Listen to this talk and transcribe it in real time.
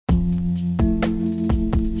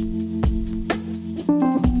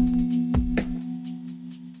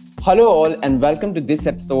Hello, all, and welcome to this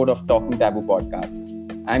episode of Talking Taboo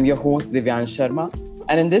podcast. I'm your host, Divyan Sharma,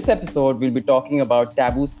 and in this episode, we'll be talking about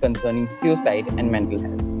taboos concerning suicide and mental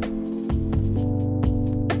health.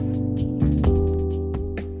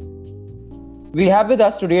 We have with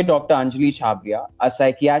us today Dr. Anjali Chhabria, a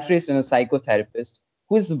psychiatrist and a psychotherapist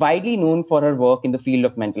who is widely known for her work in the field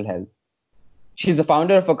of mental health. She's the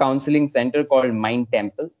founder of a counseling center called Mind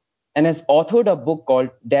Temple and has authored a book called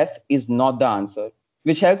Death is Not the Answer,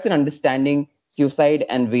 which helps in understanding suicide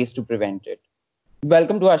and ways to prevent it.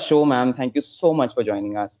 Welcome to our show, ma'am. Thank you so much for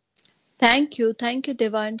joining us. Thank you. Thank you,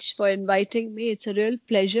 Devansh, for inviting me. It's a real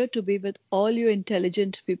pleasure to be with all you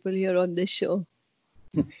intelligent people here on this show.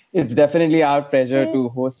 It's definitely our pleasure to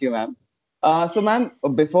host you, ma'am. Ma'am,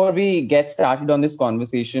 before we get started on this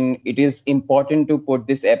conversation, it is important to put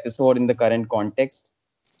this episode in the current context.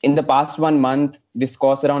 In the past 1 month,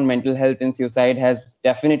 discourse around mental health and suicide has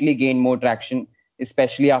definitely gained more traction,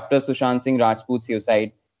 especially after Sushant Singh Rajput's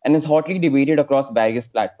suicide, and is hotly debated across various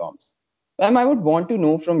platforms. Ma'am, I would want to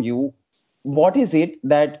know from you, what is it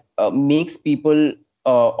that makes people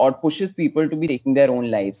or pushes people to be taking their own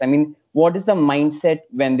lives? I mean, what is the mindset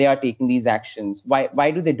when they are taking these actions?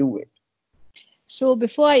 Why do they do it? So,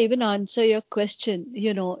 before I even answer your question,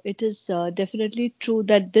 it is definitely true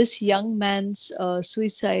that this young man's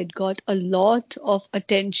suicide got a lot of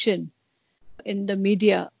attention in the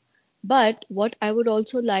media. But what I would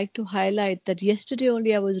also like to highlight that yesterday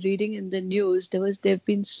only I was reading in the news there have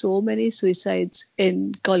been so many suicides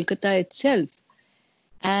in Kolkata itself.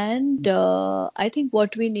 And I think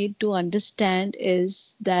what we need to understand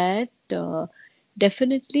is that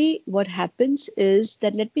definitely what happens is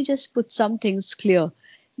that let me just put some things clear.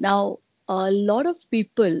 Now, a lot of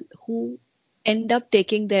people who end up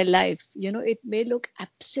taking their life, it may look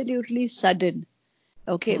absolutely sudden.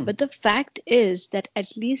 Okay, Hmm. but the fact is that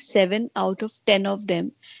at least 7 out of 10 of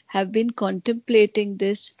them have been contemplating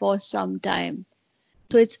this for some time.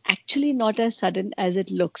 So it's actually not as sudden as it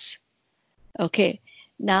looks. Okay.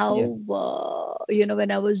 Yeah. Now,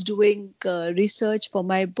 when I was doing research for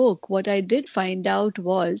my book, what I did find out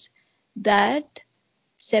was that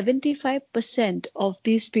 75% of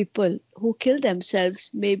these people who kill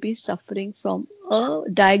themselves may be suffering from a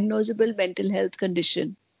diagnosable mental health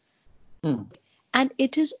condition. Hmm. And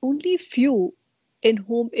it is only few in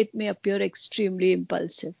whom it may appear extremely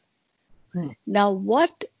impulsive. Hmm. Now,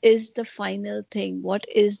 what is the final thing? What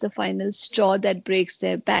is the final straw that breaks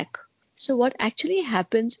their back? So, what actually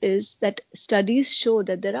happens is that studies show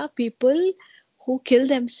that there are people who kill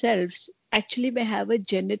themselves actually may have a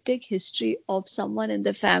genetic history of someone in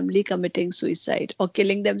the family committing suicide or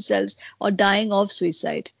killing themselves or dying of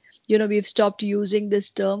suicide. We've stopped using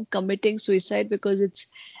this term committing suicide because it's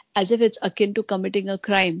as if it's akin to committing a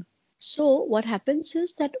crime. So, what happens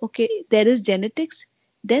is that, okay, there is genetics,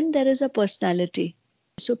 then there is a personality.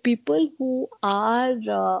 So, people who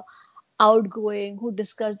are outgoing, who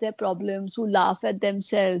discuss their problems, who laugh at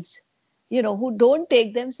themselves, who don't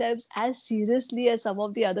take themselves as seriously as some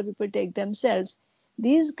of the other people take themselves,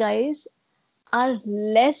 these guys are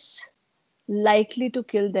less likely to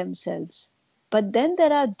kill themselves. But then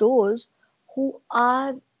there are those who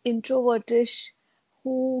are introvertish,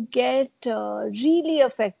 who get really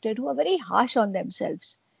affected, who are very harsh on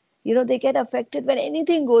themselves. They get affected when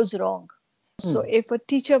anything goes wrong. So Hmm. if a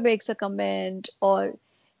teacher makes a comment or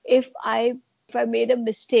if I if I made a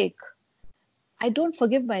mistake, I don't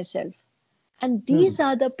forgive myself. And Hmm. these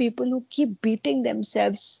are the people who keep beating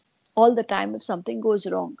themselves all the time if something goes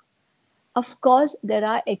wrong. Of course, there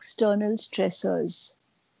are external stressors.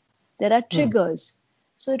 There are Hmm. triggers.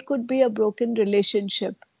 So it could be a broken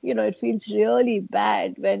relationship. It feels really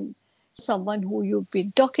bad when someone who you've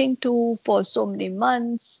been talking to for so many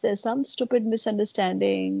months, there's some stupid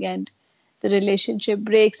misunderstanding and the relationship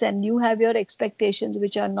breaks and you have your expectations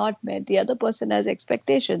which are not met. The other person has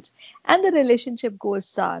expectations and the relationship goes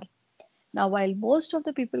sour. Now, while most of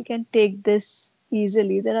the people can take this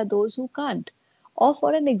easily, there are those who can't. Or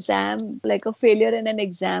for an exam, like a failure in an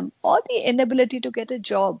exam, or the inability to get a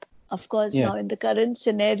job. Of course, Yeah. now in the current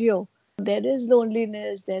scenario, there is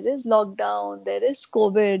loneliness, there is lockdown, there is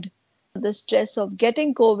COVID, the stress of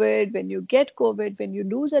getting COVID, when you get COVID, when you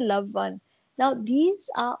lose a loved one. Now, these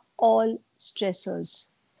are all stressors.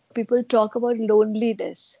 People talk about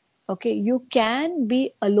loneliness. Okay, you can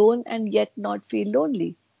be alone and yet not feel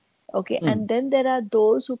lonely. Okay, Hmm. and then there are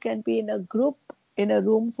those who can be in a group, in a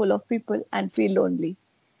room full of people and feel lonely.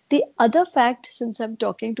 The other fact, since I'm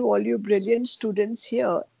talking to all you brilliant students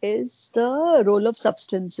here, is the role of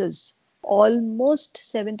substances. Almost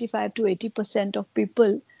 75 to 80% of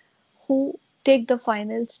people who take the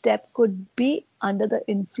final step could be under the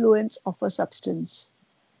influence of a substance.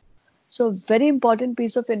 So, a very important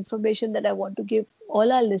piece of information that I want to give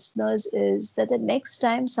all our listeners is that the next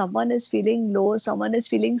time someone is feeling low, someone is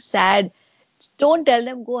feeling sad, don't tell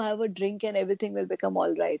them go have a drink and everything will become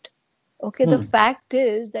all right. Okay, the Hmm. fact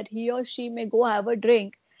is that he or she may go have a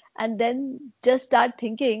drink and then just start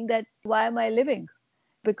thinking that why am I living?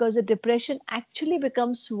 Because the depression actually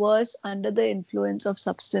becomes worse under the influence of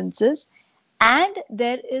substances. And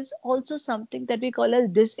there is also something that we call as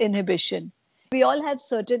disinhibition. We all have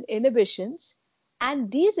certain inhibitions, and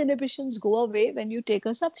these inhibitions go away when you take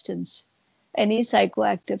a substance, any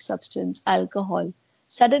psychoactive substance, alcohol.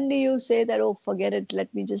 Suddenly you say that, oh, forget it,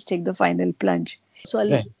 let me just take the final plunge. So,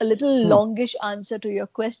 Right. a little Hmm. longish answer to your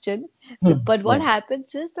question. Hmm. But what Yeah.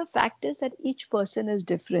 happens is the fact is that each person is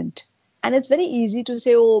different. And it's very easy to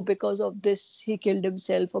say, oh, because of this, he killed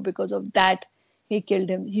himself, or because of that, she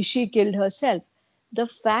killed herself. The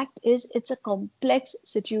fact is, it's a complex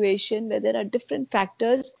situation where there are different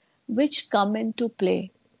factors which come into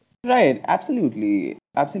play. Right, absolutely,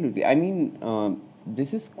 absolutely. I mean,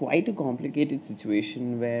 this is quite a complicated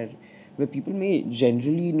situation where people may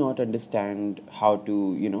generally not understand how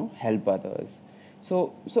to, help others.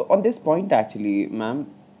 So on this point, actually, ma'am,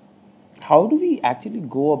 how do we actually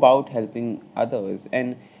go about helping others?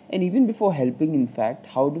 And even before helping, in fact,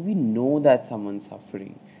 how do we know that someone's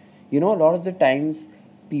suffering? A lot of the times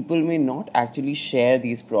people may not actually share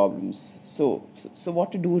these problems. So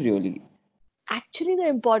what to do really? Actually, the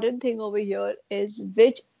important thing over here is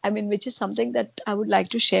which is something that I would like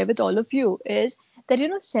to share with all of you is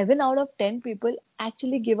that 7 out of 10 people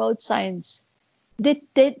actually give out signs. They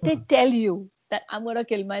tell you that I'm gonna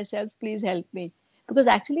kill myself, please help me. Because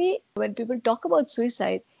actually, when people talk about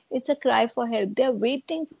suicide, it's a cry for help. They're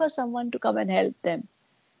waiting for someone to come and help them.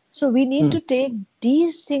 So we need Hmm. to take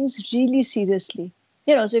these things really seriously.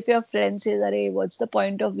 So if your friend says, Arey, what's the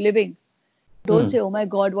point of living? Don't Hmm. say, oh my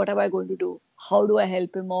God, what am I going to do? How do I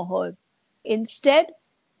help him or her? Instead,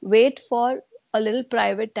 wait for a little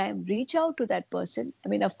private time. Reach out to that person. I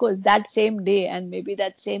mean, of course, that same day and maybe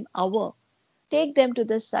that same hour. Take them to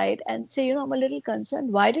the side and say, I'm a little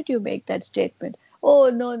concerned. Why did you make that statement? Oh,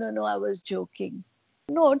 no, no, no, I was joking.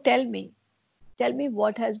 No, tell me. Tell me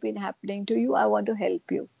what has been happening to you. I want to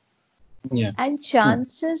help you. Yeah. And Hmm.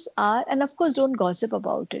 chances are, and of course, don't gossip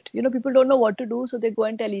about it. People don't know what to do, so they go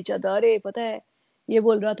and tell each other, अरे पता है ये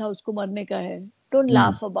बोल रहा था उसको मरने का है. Don't Hmm.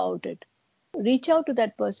 laugh about it. Reach out to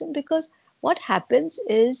that person because what happens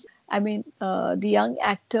is, I mean, the young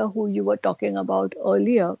actor who you were talking about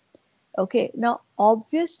earlier, okay, now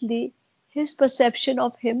obviously his perception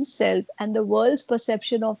of himself and the world's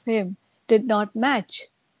perception of him did not match,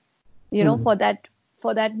 Hmm.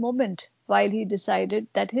 for that moment while he decided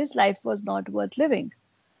that his life was not worth living. Yeah.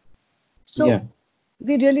 So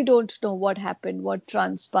we really don't know what happened, what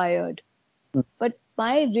transpired. Hmm. But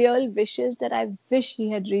my real wish is that I wish he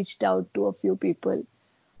had reached out to a few people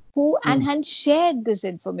who and Hmm. had shared this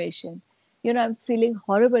information. I'm feeling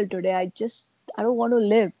horrible today. I don't want to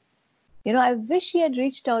live. I wish he had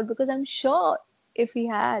reached out because I'm sure if he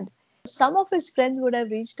had, some of his friends would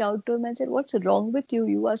have reached out to him and said, what's wrong with you?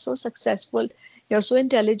 You are so successful. You're so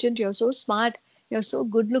intelligent. You're so smart. You're so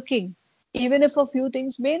good looking. Even if a few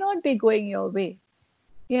things may not be going your way.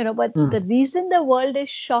 But Hmm. the reason the world is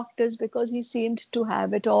shocked is because he seemed to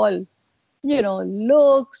have it all.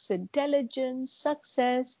 Looks, intelligence,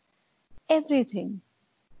 success, everything.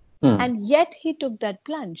 Hmm. And yet he took that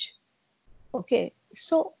plunge. Okay.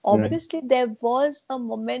 So Right. obviously there was a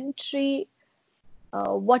momentary,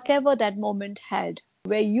 whatever that moment had,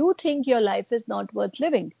 where you think your life is not worth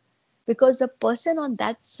living because the person on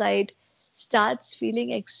that side starts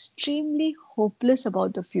feeling extremely hopeless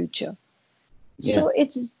about the future. Yeah. So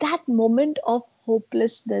it's that moment of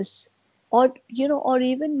hopelessness or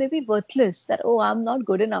even maybe worthless that, oh, I'm not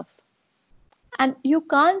good enough. And you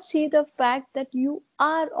can't see the fact that you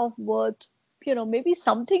are of worth. Maybe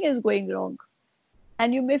something is going wrong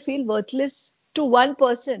and you may feel worthless to one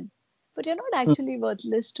person, but you're not Hmm. actually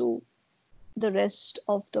worthless to the rest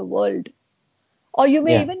of the world. Or you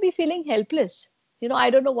may Yeah. even be feeling helpless. I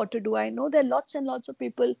don't know what to do. I know there are lots and lots of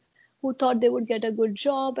people who thought they would get a good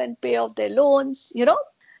job and pay off their loans,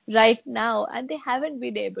 right now, and they haven't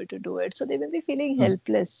been able to do it. So they may be feeling Hmm.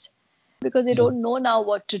 helpless because they Yeah. don't know now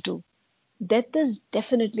what to do. Death is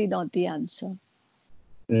definitely not the answer.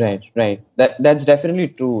 Right, right. That's definitely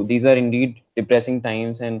true. These are indeed depressing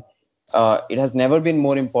times, and it has never been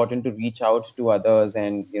more important to reach out to others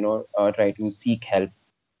and try to seek help.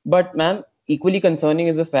 But ma'am, equally concerning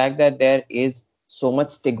is the fact that there is so much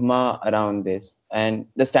stigma around this, and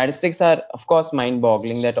the statistics are, of course,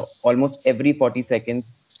 mind-boggling that almost every 40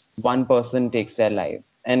 seconds, one person takes their life.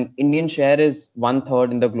 and Indian share is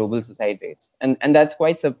 1/3 in the global suicide rates, and that's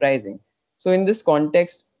quite surprising. So in this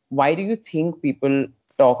context, why do you think people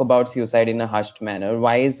talk about suicide in a hushed manner?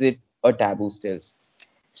 Why is it a taboo still?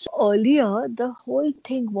 So earlier, the whole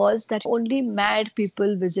thing was that only mad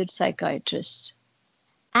people visit psychiatrists.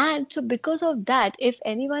 And so, because of that, if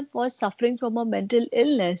anyone was suffering from a mental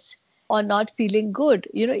illness or not feeling good,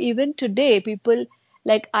 even today, people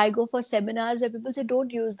like I go for seminars where people say,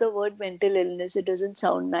 don't use the word mental illness, it doesn't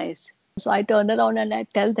sound nice. So, I turn around and I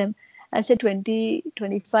tell them, I said 20,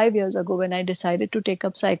 25 years ago, when I decided to take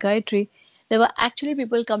up psychiatry, there were actually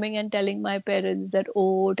people coming and telling my parents that,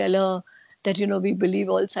 oh, tell her that, we believe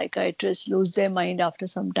all psychiatrists lose their mind after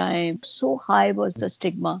some time. So high was the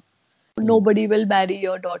stigma. Nobody will marry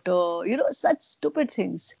your daughter, such stupid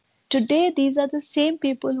things. Today, these are the same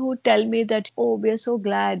people who tell me that, oh, we are so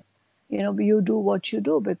glad, you do what you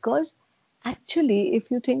do. Because actually,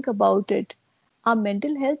 if you think about it, our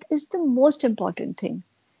mental health is the most important thing.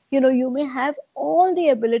 You may have all the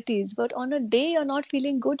abilities, but on a day you're not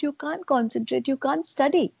feeling good, you can't concentrate, you can't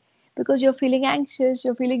study because you're feeling anxious,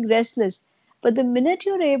 you're feeling restless. But the minute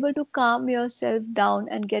you're able to calm yourself down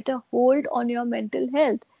and get a hold on your mental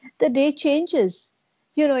health, the day changes.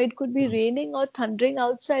 It could be raining or thundering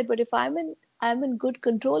outside, but if I'm in good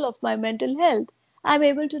control of my mental health, I'm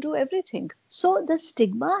able to do everything. So the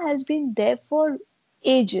stigma has been there for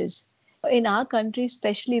ages. In our country,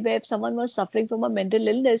 especially where if someone was suffering from a mental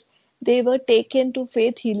illness, they were taken to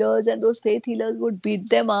faith healers, and those faith healers would beat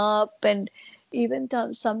them up and even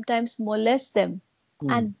sometimes molest them.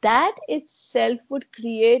 And that itself would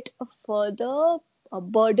create a further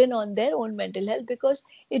burden on their own mental health because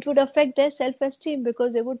it would affect their self esteem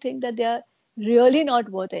because they would think that they are really not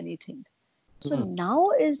worth anything. So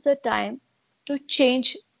now is the time to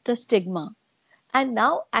change the stigma. And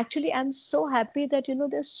now, actually, I'm so happy that,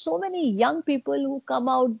 there's so many young people who come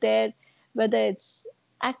out there, whether it's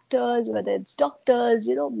actors, whether it's doctors,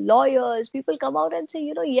 lawyers, people come out and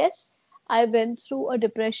say, yes, I went through a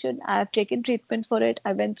depression. I have taken treatment for it.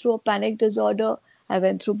 I went through a panic disorder. I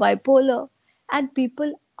went through bipolar. And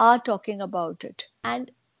people are talking about it.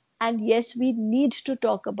 And yes, we need to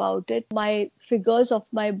talk about it. My figures of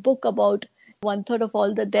my book about 1/3 of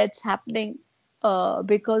all the deaths happening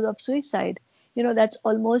because of suicide. That's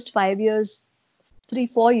almost 5 years,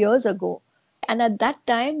 4 years ago. And at that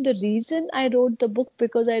time, the reason I wrote the book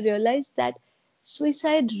because I realized that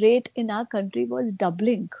suicide rate in our country was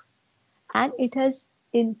doubling and it has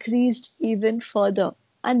increased even further.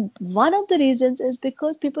 And one of the reasons is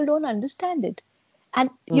because people don't understand it. And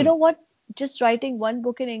you know what? Just writing one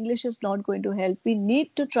book in English is not going to help. We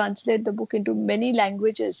need to translate the book into many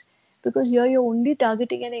languages because here you're only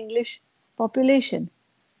targeting an English population,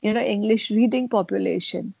 English reading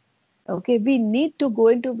population. Okay, we need to go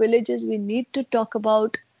into villages. We need to talk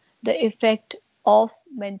about the effect of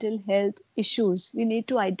mental health issues. We need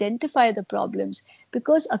to identify the problems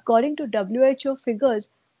because, according to WHO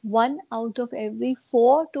figures, 1 out of every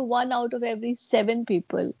 4 to 1 out of every 7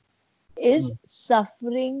 people is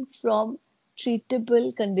suffering from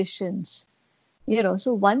treatable conditions.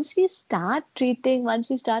 So once we start treating, once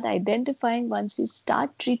we start identifying, once we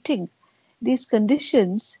start treating these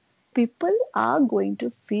conditions, people are going to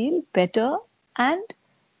feel better. And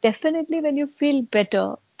definitely, when you feel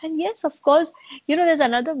better, and yes, of course, there's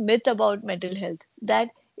another myth about mental health that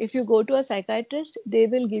if you go to a psychiatrist, they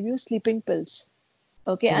will give you sleeping pills,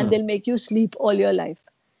 okay, and they'll make you sleep all your life.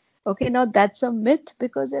 Okay, now that's a myth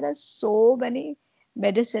because there are so many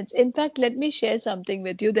medicines. In fact, let me share something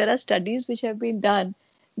with you. There are studies which have been done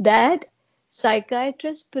that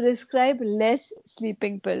psychiatrists prescribe less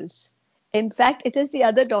sleeping pills. In fact, it is the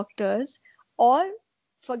other doctors, or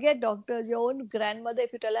forget doctors, your own grandmother,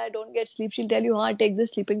 if you tell her, I don't get sleep, she'll tell you, take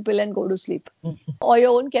this sleeping pill and go to sleep. Or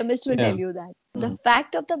your own chemist will tell Yeah. you that. The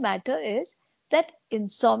fact of the matter is that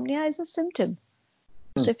insomnia is a symptom.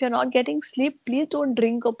 So if you're not getting sleep, please don't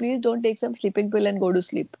drink or please don't take some sleeping pill and go to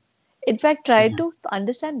sleep. In fact, try to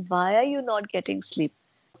understand why are you not getting sleep?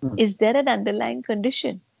 Is there an underlying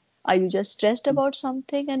condition? Are you just stressed about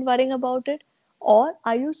something and worrying about it? Or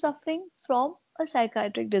are you suffering from a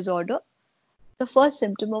psychiatric disorder, the first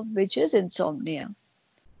symptom of which is insomnia?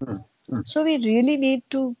 So we really need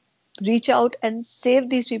to reach out and save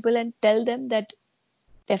these people and tell them that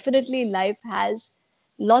definitely life has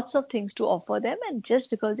lots of things to offer them, and just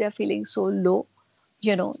because they are feeling so low,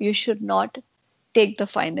 you should not take the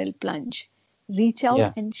final plunge. Reach out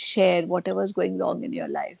Yeah. and share whatever's going wrong in your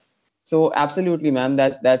life. So absolutely, ma'am,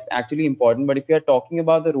 that's actually important. But if you're talking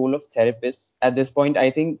about the role of therapists at this point,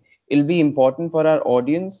 I think it'll be important for our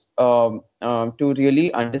audience to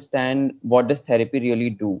really understand what does therapy really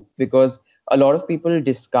do. Because a lot of people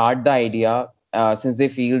discard the idea since they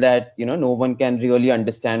feel that no one can really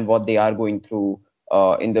understand what they are going through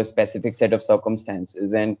in the specific set of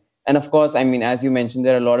circumstances. And of course, I mean, as you mentioned,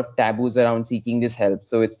 there are a lot of taboos around seeking this help,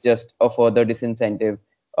 so it's just a further disincentive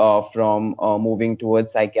from moving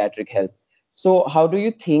towards psychiatric help. So how do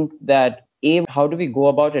you think that how do we go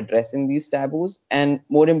about addressing these taboos, and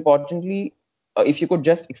more importantly, if you could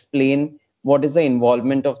just explain what is the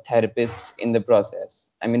involvement of therapists in the process?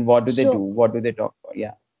 I mean, what do they do? So, What do they talk about?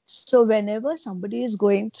 Yeah. so whenever somebody is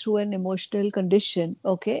going through an emotional condition,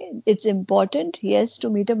 okay, it's important, yes, to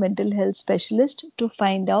meet a mental health specialist to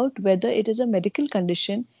find out whether it is a medical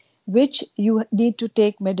condition which you need to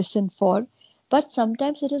take medicine for. But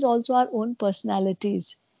sometimes it is also our own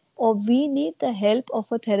personalities, or we need the help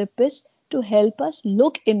of a therapist to help us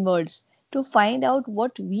look inwards to find out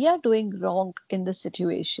what we are doing wrong in the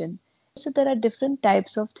situation. So there are different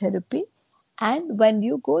types of therapy. And when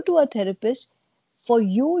you go to a therapist, for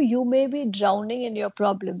you, you may be drowning in your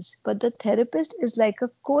problems, but the therapist is like a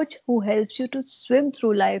coach who helps you to swim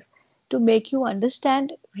through life to make you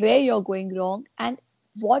understand where you're going wrong and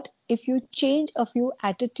what if you change a few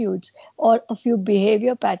attitudes or a few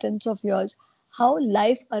behavior patterns of yours, how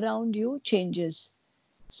life around you changes.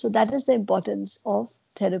 So that is the importance of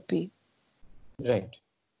therapy. Right,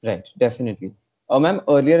 right, definitely. Ma'am,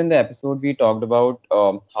 earlier in the episode, we talked about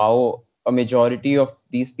how a majority of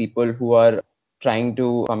these people who are trying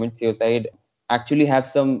to commit suicide actually have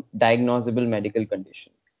some diagnosable medical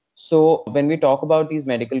condition. So, when we talk about these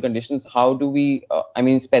medical conditions, how do we, I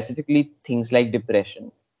mean, specifically things like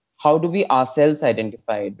depression, how do we ourselves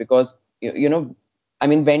identify it? Because, I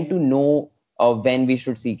mean, when to know when we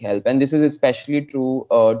should seek help. And this is especially true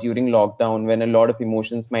during lockdown when a lot of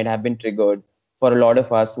emotions might have been triggered for a lot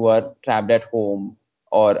of us who are trapped at home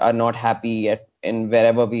or are not happy in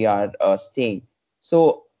wherever we are staying.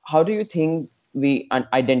 So, how do you think we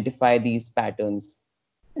identify these patterns?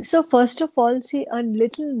 So first of all, see a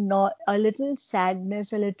little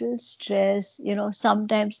sadness, a little stress,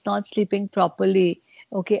 sometimes not sleeping properly,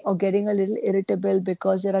 okay, or getting a little irritable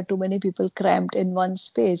because there are too many people cramped in one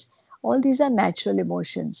space. All these are natural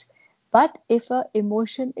emotions. But if a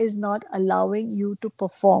emotion is not allowing you to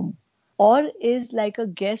perform, or is like a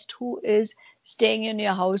guest who is staying in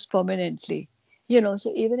your house permanently,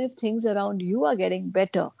 so even if things around you are getting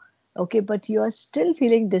better, okay, but you are still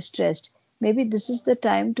feeling distressed, maybe this is the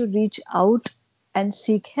time to reach out and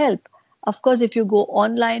seek help. Of course, if you go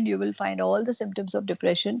online, you will find all the symptoms of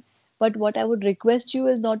depression. But what I would request you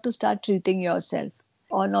is not to start treating yourself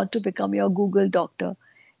or not to become your Google doctor.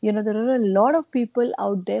 There are a lot of people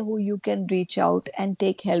out there who you can reach out and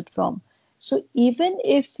take help from. So even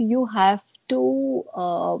if you have to,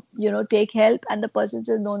 take help and the person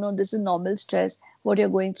says, no, no, this is normal stress, what you're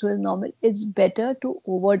going through is normal, it's better to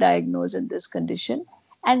overdiagnose in this condition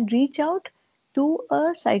and reach out to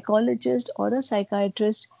a psychologist or a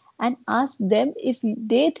psychiatrist and ask them if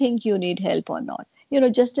they think you need help or not.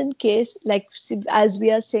 Just in case, like as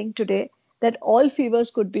we are saying today, that all fevers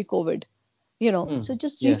could be COVID, so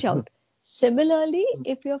just Yeah. reach out. Similarly,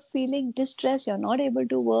 if you're feeling distressed, you're not able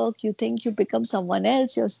to work, you think you become someone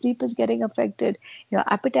else, your sleep is getting affected, your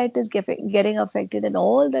appetite is getting affected, and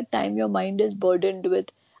all the time your mind is burdened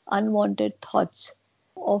with unwanted thoughts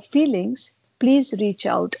or feelings, please reach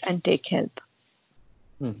out and take help.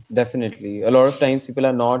 Definitely. A lot of times people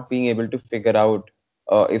are not being able to figure out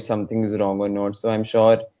if something is wrong or not. So I'm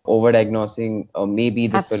sure overdiagnosing may be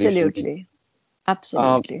the solution. Absolutely. Um,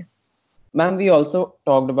 Absolutely. Ma'am, we also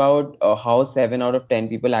talked about how 7 out of 10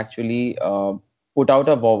 people actually put out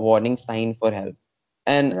a warning sign for help.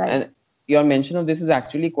 And Right. your mention of this is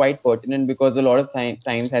actually quite pertinent because a lot of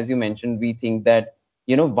times, as you mentioned, we think that,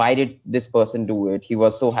 why did this person do it? He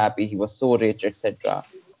was so happy, he was so rich, etc.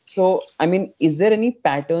 So, I mean, is there any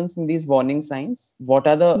patterns in these warning signs? What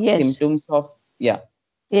are the Yes. symptoms of, yeah.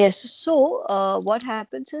 Yes. So, what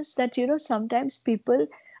happens is that, sometimes people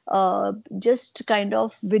just kind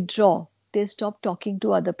of withdraw. They stop talking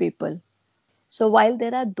to other people. So, while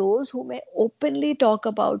there are those who may openly talk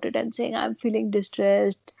about it and saying, I'm feeling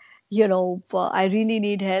distressed, I really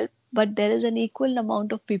need help, but there is an equal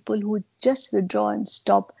amount of people who just withdraw and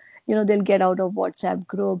stop. They'll get out of WhatsApp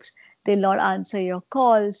groups, they'll not answer your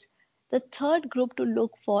calls. The third group to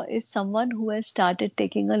look for is someone who has started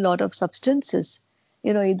taking a lot of substances,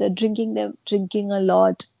 either drinking a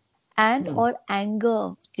lot, and Hmm. or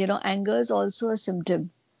anger. Anger is also a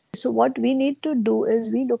symptom. So what we need to do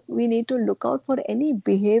is we need to look out for any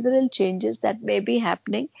behavioral changes that may be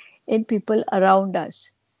happening in people around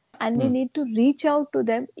us. And we Hmm. need to reach out to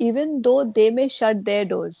them even though they may shut their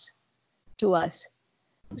doors to us.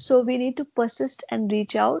 So we need to persist and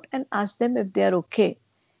reach out and ask them if they are okay.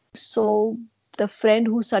 So the friend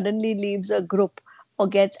who suddenly leaves a group or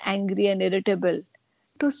gets angry and irritable,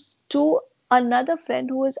 to another friend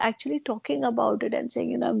who is actually talking about it and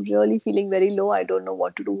saying, I'm really feeling very low. I don't know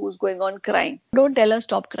what to do. Who's going on crying? Don't tell her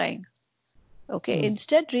stop crying. Okay. Hmm.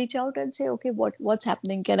 Instead, reach out and say, okay, what's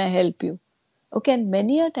happening? Can I help you? Okay. And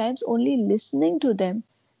many a times, only listening to them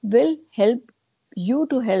will help you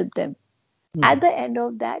to help them. Hmm. At the end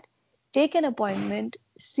of that, take an appointment,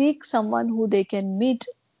 seek someone who they can meet,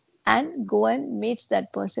 and go and meet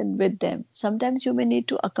that person with them. Sometimes you may need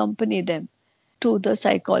to accompany them to the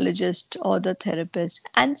psychologist or the therapist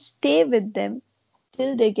and stay with them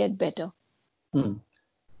till they get better. Hmm.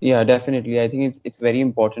 Yeah, definitely. I think it's very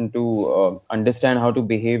important to understand how to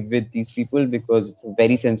behave with these people because it's a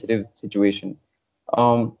very sensitive situation.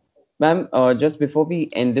 Um, Ma'am, just before we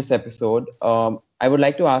end this episode, I would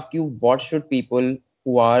like to ask you, what should people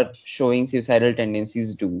who are showing suicidal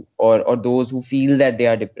tendencies do, or those who feel that they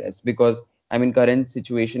are depressed? Because I mean, current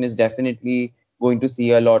situation is definitely going to see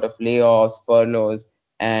a lot of layoffs, furloughs,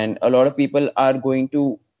 and a lot of people are going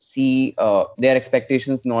to see their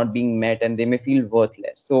expectations not being met, and they may feel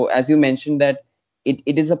worthless. So, as you mentioned that it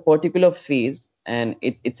is a particular phase, and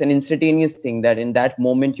it's an instantaneous thing that in that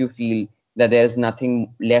moment you feel that there's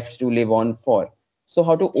nothing left to live on for. So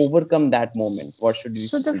how to overcome that moment? What should these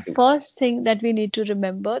So the people do? first thing that we need to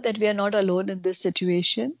remember that we are not alone in this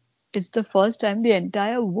situation. It's the first time the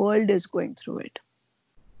entire world is going through it.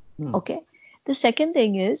 Hmm. Okay. The second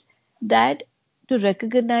thing is that to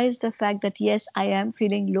recognize the fact that yes, I am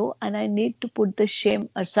feeling low and I need to put the shame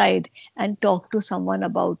aside and talk to someone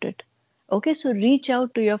about it. Okay, so reach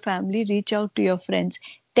out to your family, reach out to your friends,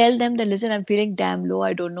 tell them that listen, I'm feeling damn low,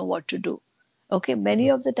 I don't know what to do. Okay, many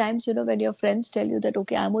of the times, when your friends tell you that,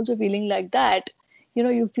 okay, I'm also feeling like that,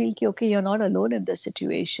 you feel, okay, you're not alone in this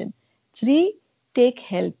situation. Three, take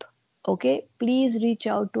help. Okay, please reach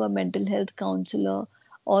out to a mental health counselor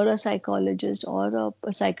or a psychologist or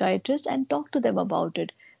a psychiatrist and talk to them about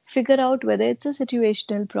it. Figure out whether it's a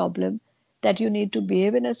situational problem that you need to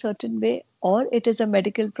behave in a certain way or it is a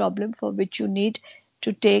medical problem for which you need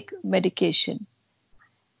to take medication.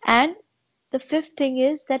 And the fifth thing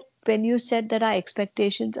is that when you said that our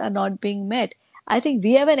expectations are not being met, I think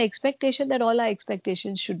we have an expectation that all our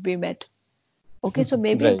expectations should be met. Okay, so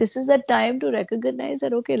maybe Right. this is the time to recognize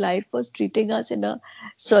that, okay, life was treating us in a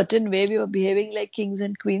certain way. We were behaving like kings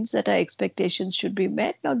and queens, that our expectations should be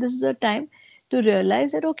met. Now, this is a time to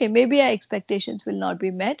realize that, okay, maybe our expectations will not be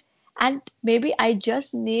met. And maybe I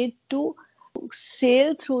just need to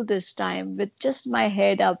sail through this time with just my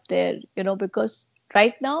head up there, because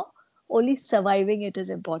right now, only surviving it is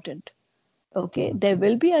important. Okay, there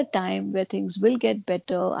will be a time where things will get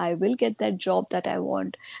better. I will get that job that I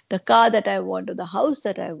want, the car that I want, or the house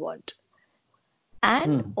that I want.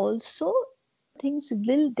 And Hmm. also, things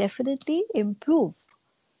will definitely improve.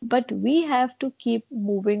 But we have to keep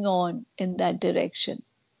moving on in that direction.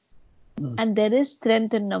 Hmm. And there is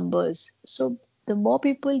strength in numbers. So the more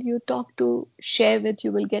people you talk to, share with,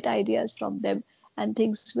 you will get ideas from them, and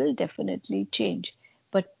things will definitely change.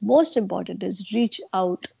 But most important is reach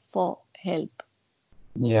out for help.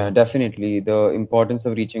 Yeah, definitely. The importance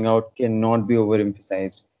of reaching out cannot be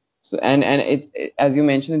overemphasized. So, and as you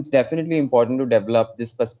mentioned, it's definitely important to develop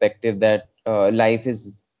this perspective that life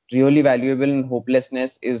is really valuable and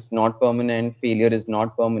hopelessness is not permanent, failure is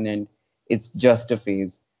not permanent. It's just a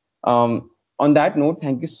phase. On that note,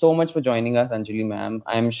 thank you so much for joining us, Anjali ma'am.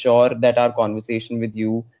 I'm sure that our conversation with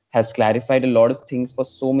you has clarified a lot of things for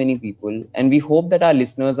so many people, and we hope that our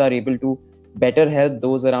listeners are able to better help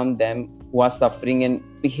those around them who are suffering and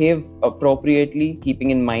behave appropriately, keeping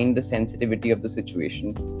in mind the sensitivity of the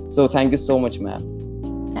situation. So, thank you so much,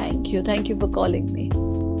 ma'am. Thank you. Thank you for calling me.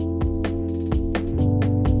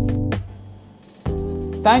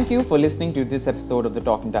 Thank you for listening to this episode of the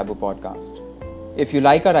Talking Taboo podcast. If you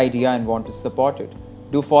like our idea and want to support it,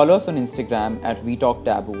 do follow us on Instagram at We Talk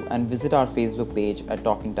Taboo and visit our Facebook page at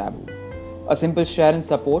Talking Taboo. A simple share and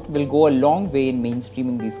support will go a long way in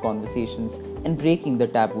mainstreaming these conversations and breaking the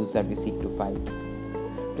taboos that we seek to fight.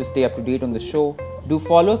 To stay up to date on the show, do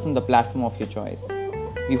follow us on the platform of your choice.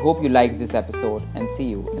 We hope you liked this episode and see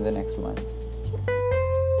you in the next one.